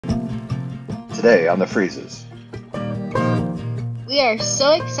Today on the Freezes. We are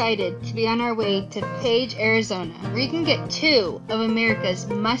so excited to be on our way to Page, Arizona, where you can get 2 of America's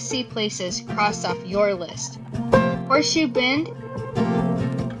must-see places crossed off your list: Horseshoe Bend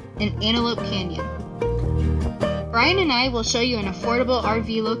and Antelope Canyon. Brian and I will show you an affordable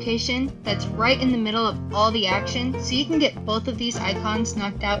RV location that's right in the middle of all the action, so you can get both of these icons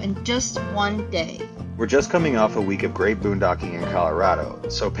knocked out in just one day. We're just coming off a week of great boondocking in Colorado,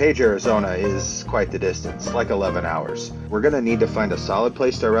 so Page, Arizona is quite the distance, like 11 hours. We're going to need to find a solid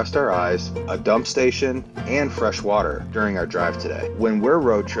place to rest our eyes, a dump station, and fresh water during our drive today. When we're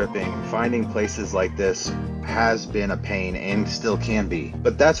road tripping, finding places like this has been a pain and still can be,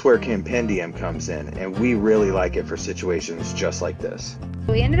 but that's where Compendium comes in, and we really like it for situations just like this.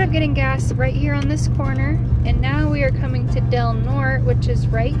 We ended up getting gas right here on this corner, and now we are coming to Del Norte, which is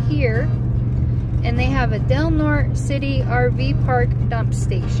right here. And they have a Del Norte City RV Park dump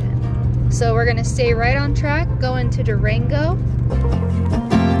station. So we're gonna stay right on track, go into Durango.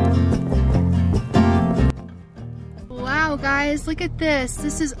 Wow guys, look at this.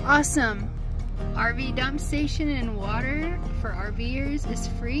 This is awesome. RV dump station and water for RVers is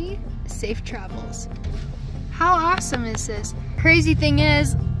free. Safe travels. How awesome is this? Crazy thing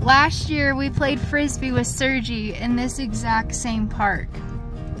is, last year we played Frisbee with Sergi in this exact same park.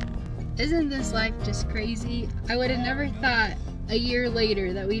 Isn't this life just crazy? I would have never thought a year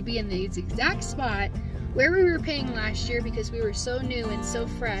later that we'd be in this exact spot where we were paying last year because we were so new and so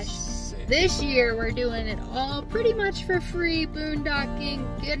fresh. This year we're doing it all pretty much for free, boondocking,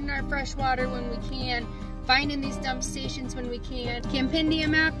 getting our fresh water when we can, finding these dump stations when we can.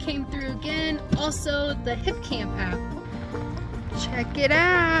 Compendium app came through again, also the Hip Camp app. Check it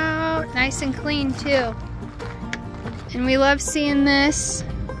out, nice and clean too. And we love seeing this.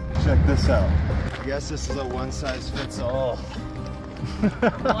 Check this out. I guess this is a one-size-fits-all.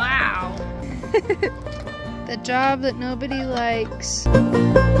 Wow. The job that nobody likes.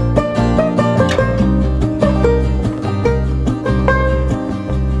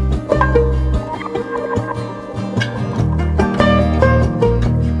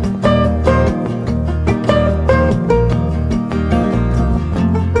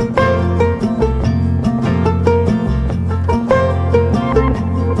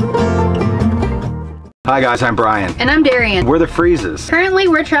 Hi guys, I'm Brian. And I'm Darian. We're the Freezes. Currently,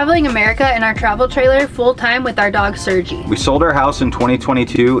 we're traveling America in our travel trailer full-time with our dog Sergi. We sold our house in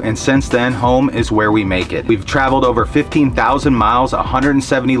 2022, and since then, home is where we make it. We've traveled over 15,000 miles,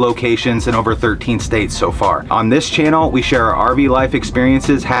 170 locations, in over 13 states so far. On this channel, we share our RV life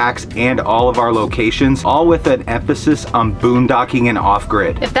experiences, hacks, and all of our locations, all with an emphasis on boondocking and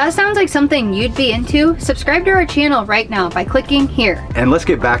off-grid. If that sounds like something you'd be into, subscribe to our channel right now by clicking here. And let's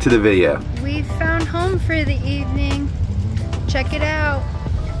get back to the video. We found home for the evening. Check it out.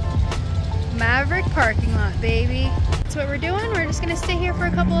 Maverick parking lot, baby. That's what we're doing. We're just gonna stay here for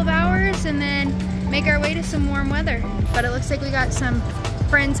a couple of hours and then make our way to some warm weather. But it looks like we got some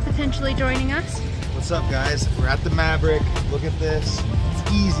friends potentially joining us. What's up guys? We're at the Maverick. Look at this.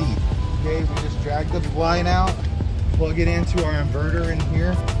 It's easy. Okay, we just drag the line out, plug it into our inverter in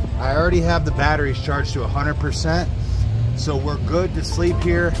here. I already have the batteries charged to 100%. So we're good to sleep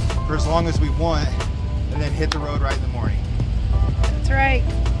here for as long as we want and then hit the road right in the morning. That's right.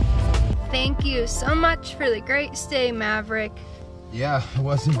 Thank you so much for the great stay, Maverick. Yeah, it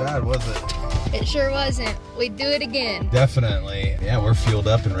wasn't bad, was it? It sure wasn't. We'd do it again. Definitely. Yeah, we're fueled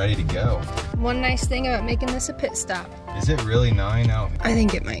up and ready to go. One nice thing about making this a pit stop. Is it really 9 out? I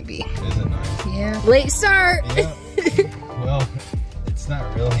think it might be. Is it 9? Yeah. Late start. Yeah. Well, it's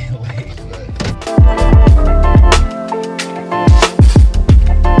not really late, but...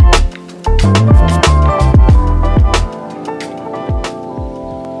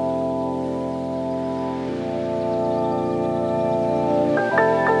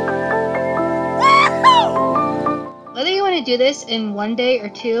 Do this in one day or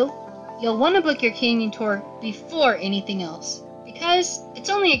two, you'll want to book your canyon tour before anything else because it's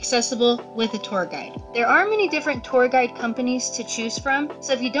only accessible with a tour guide. There are many different tour guide companies to choose from,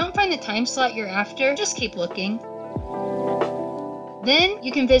 so if you don't find the time slot you're after, just keep looking. Then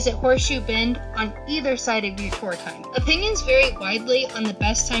you can visit Horseshoe Bend on either side of your tour time. Opinions vary widely on the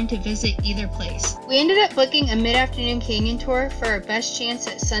best time to visit either place. We ended up booking a mid-afternoon canyon tour for our best chance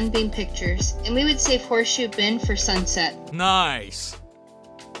at sunbeam pictures, and we would save Horseshoe Bend for sunset. Nice!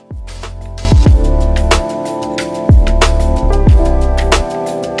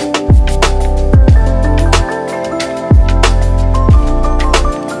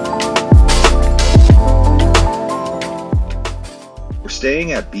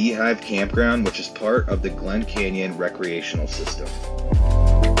 Staying at Beehive Campground, which is part of the Glen Canyon recreational system.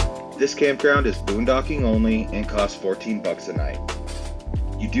 This campground is boondocking only and costs 14 bucks a night.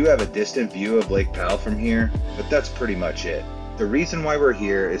 You do have a distant view of Lake Powell from here, but that's pretty much it. The reason why we're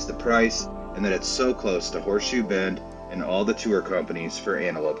here is the price and that it's so close to Horseshoe Bend and all the tour companies for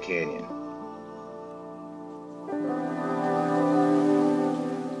Antelope Canyon.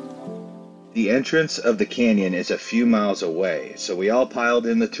 The entrance of the canyon is a few miles away, so we all piled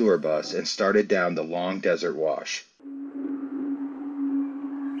in the tour bus and started down the long desert wash.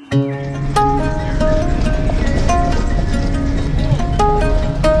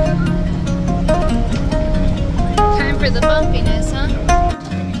 Time for the bumpiness, huh?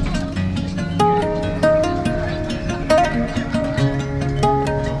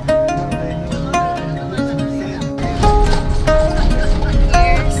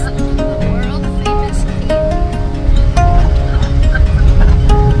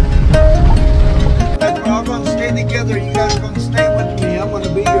 You guys are going to stay with me. I'm going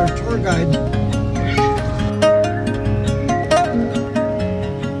to be your tour guide.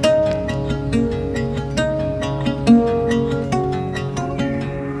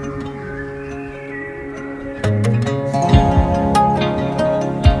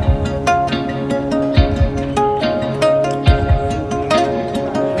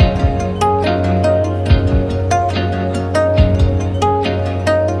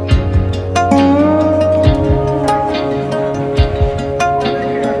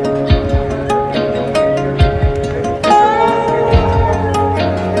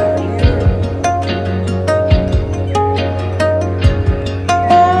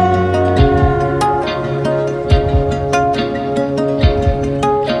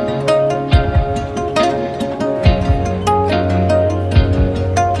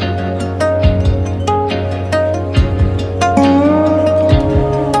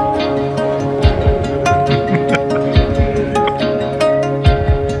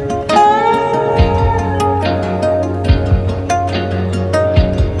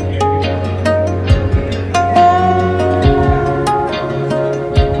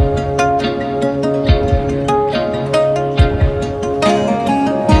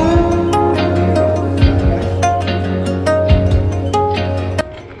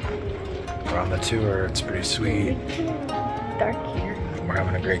 Tour. It's pretty sweet. Dark here. We're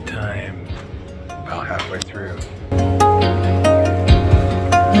having a great time about halfway through.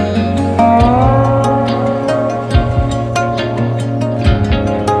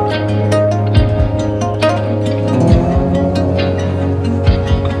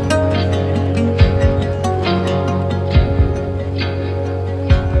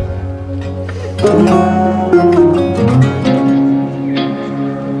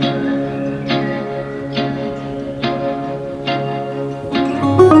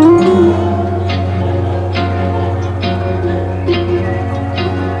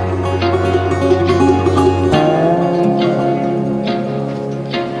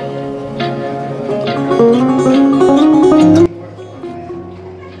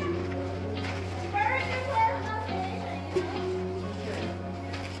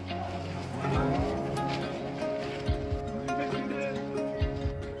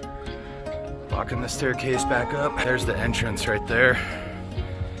 Walking the staircase back up, there's the entrance right there.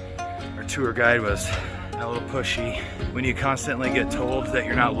 Our tour guide was a little pushy. When you constantly get told that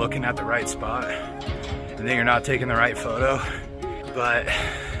you're not looking at the right spot and that you're not taking the right photo, but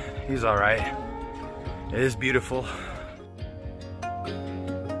he's all right. It is beautiful.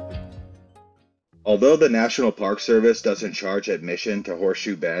 Although the National Park Service doesn't charge admission to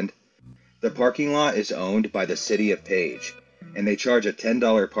Horseshoe Bend, the parking lot is owned by the City of Page, and they charge a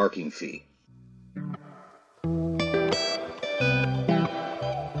 $10 parking fee.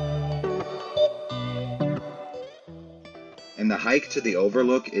 And the hike to the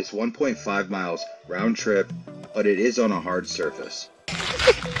overlook is 1.5 miles round trip, but it is on a hard surface.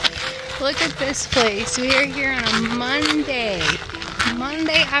 Look at this place. We are here on a Monday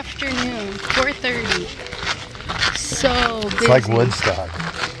afternoon, 4:30. So busy. It's like Woodstock.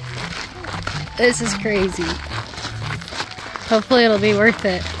 This is crazy. Hopefully it'll be worth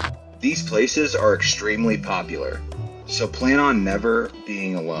it. These places are extremely popular, so plan on never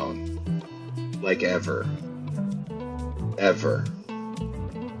being alone. Like ever. Ever.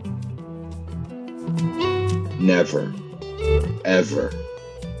 Never. Ever.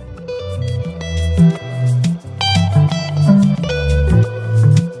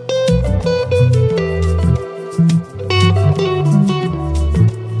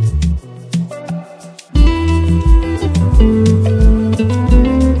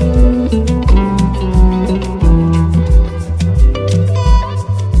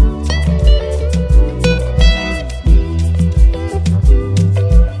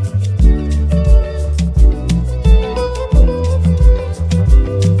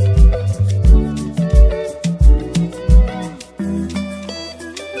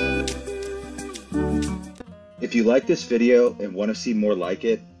 If you like this video and want to see more like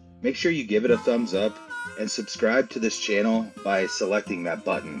it, make sure you give it a thumbs up and subscribe to this channel by selecting that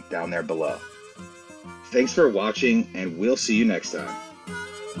button down there below. Thanks for watching, and we'll see you next time.